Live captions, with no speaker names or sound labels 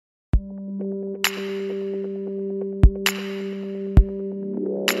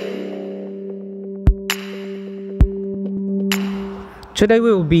Today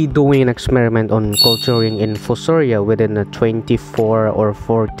we will be doing an experiment on culturing Infusoria within a 24 or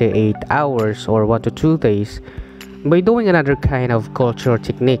 48 hours or 1 to 2 days by doing another kind of culture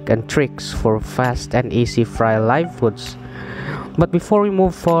technique and tricks for fast and easy fry live foods. But before we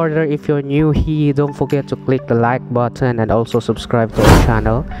move further, if you're new here, don't forget to click the like button and also subscribe to our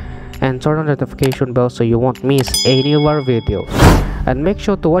channel and turn on the notification bell so you won't miss any of our videos. And make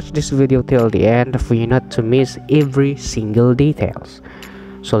sure to watch this video till the end for you not to miss every single details.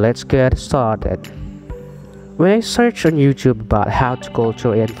 So let's get started. When I search on YouTube about how to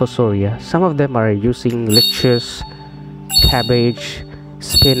culture Infusoria, some of them are using lettuce, cabbage,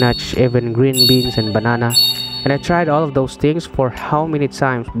 spinach, even green beans and banana. And I tried all of those things for how many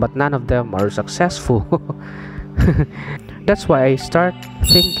times, but none of them are successful. That's why I start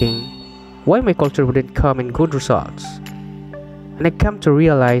thinking, why my culture wouldn't come in good results? And I come to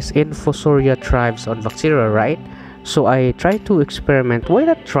realize Infusoria thrives on bacteria, right? So I try to experiment. Why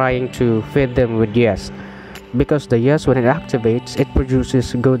not trying to feed them with yeast? Because the yeast, when it activates, it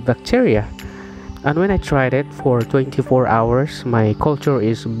produces good bacteria. And when I tried it for 24 hours, my culture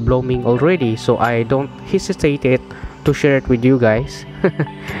is blooming already, so I don't hesitate it to share it with you guys.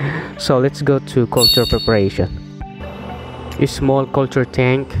 So let's go to culture preparation. A small culture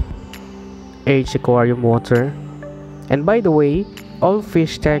tank, aged aquarium water, and by the way, all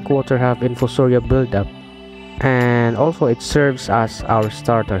fish tank water have Infusoria buildup, and also it serves as our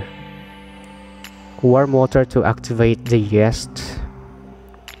starter. Warm water to activate the yeast,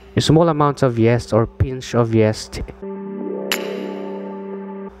 a small amount of yeast or pinch of yeast,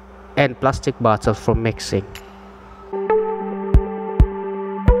 and plastic bottle for mixing.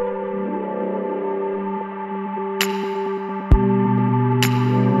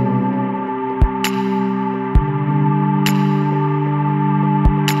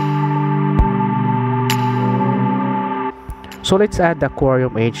 So let's add the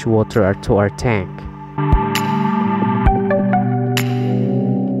aquarium aged water to our tank.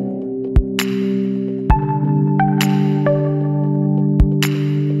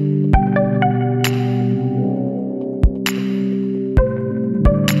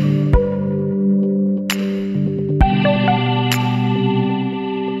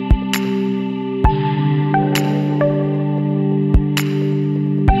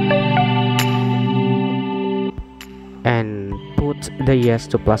 And put the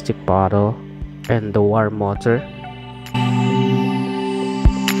yeast to plastic bottle and the warm water.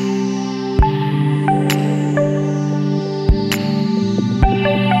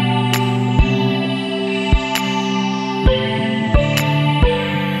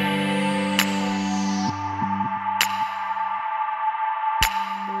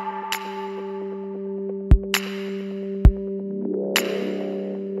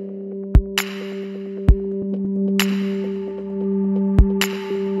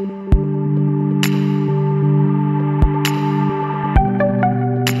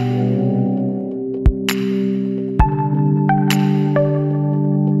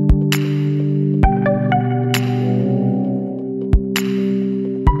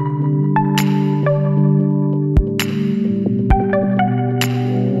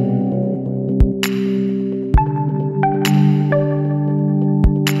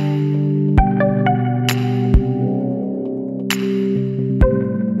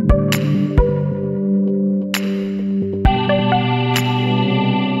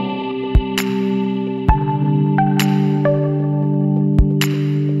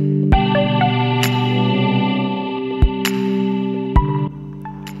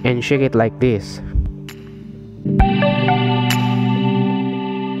 And shake it like this.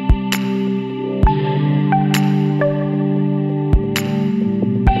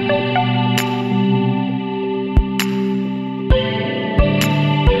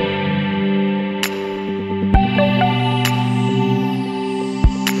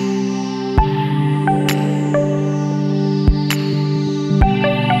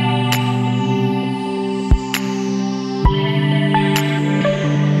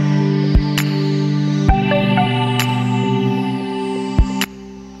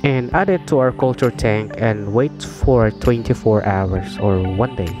 And add it to our culture tank and wait for 24 hours or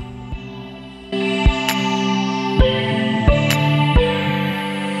 1 day.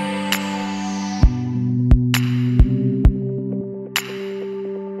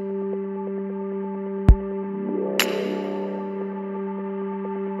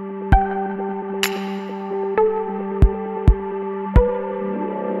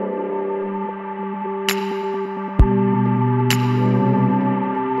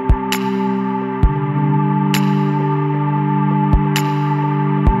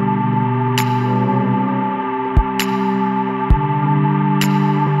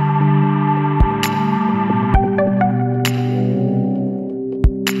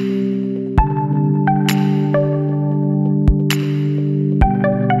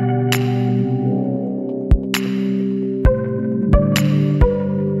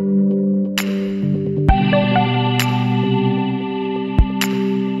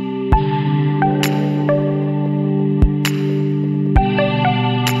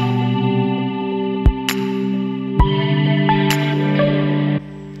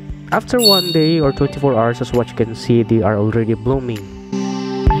 after 1 day or 24 hours, as what you can see, they are already blooming.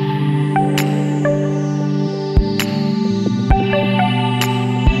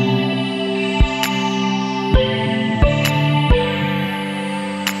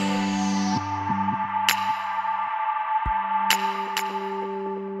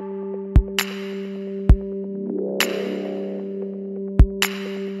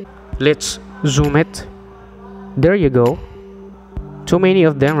 Let's zoom it. There you go. Too many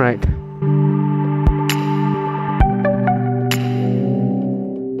of them, right?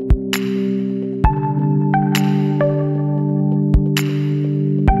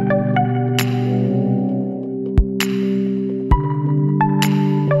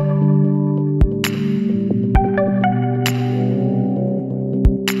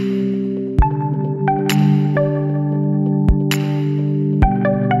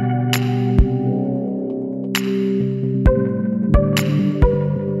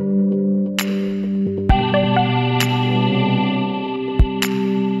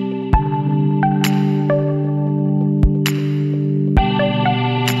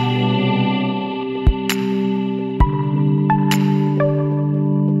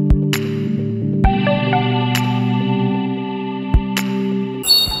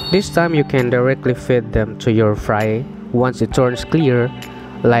 This time you can directly feed them to your fry once it turns clear,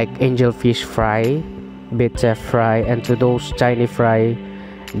 like angelfish fry, beta fry, and to those tiny fry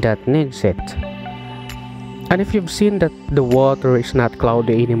that needs it. And if you've seen that the water is not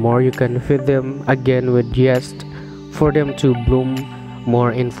cloudy anymore, you can feed them again with yeast for them to bloom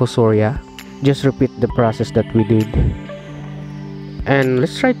more infusoria. Just repeat the process that we did. And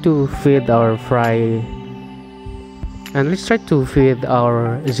let's try to feed our fry. And let's try to feed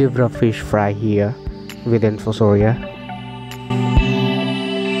our zebrafish fry here with infusoria.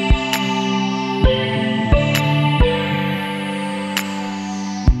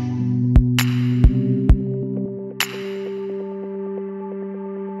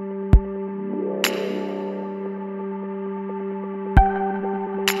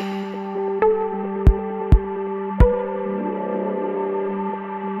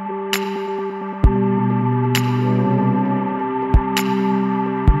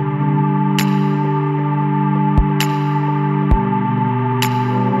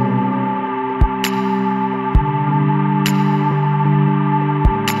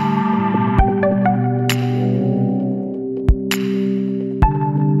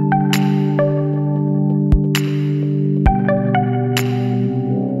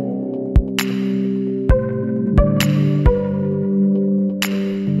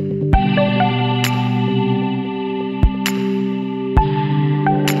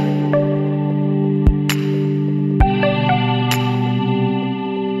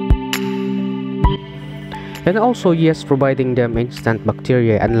 And also, yes, providing them instant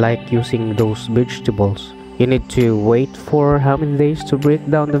bacteria, unlike using those vegetables. You need to wait for how many days to break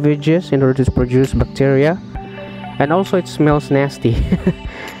down the veggies in order to produce bacteria. And also it smells nasty.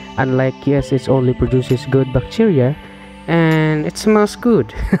 Unlike, yes, it only produces good bacteria and it smells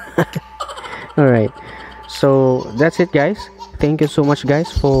good. Alright, so that's it guys. Thank you so much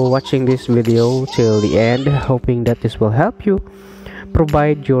guys for watching this video till the end, hoping that this will help you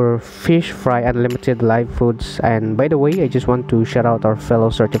provide your fish fry unlimited live foods. And by the way, I just want to shout out our fellow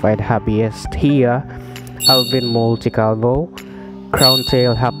certified hobbyist here, Alvin Multicalvo,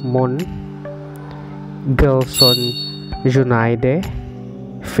 Crowntail Hapmon, Gelson Junaide,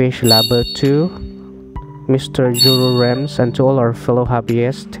 Fish Lover 2, Mr. Juro Rems, and to all our fellow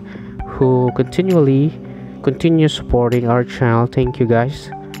hobbyists who continue supporting our channel. Thank you guys,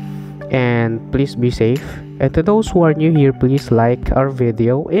 and please be safe. And to those who are new here, please like our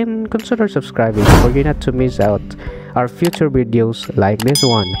video and consider subscribing for you not to miss out our future videos like this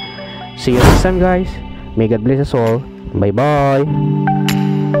one. See you next time guys. May God bless us all. Bye bye.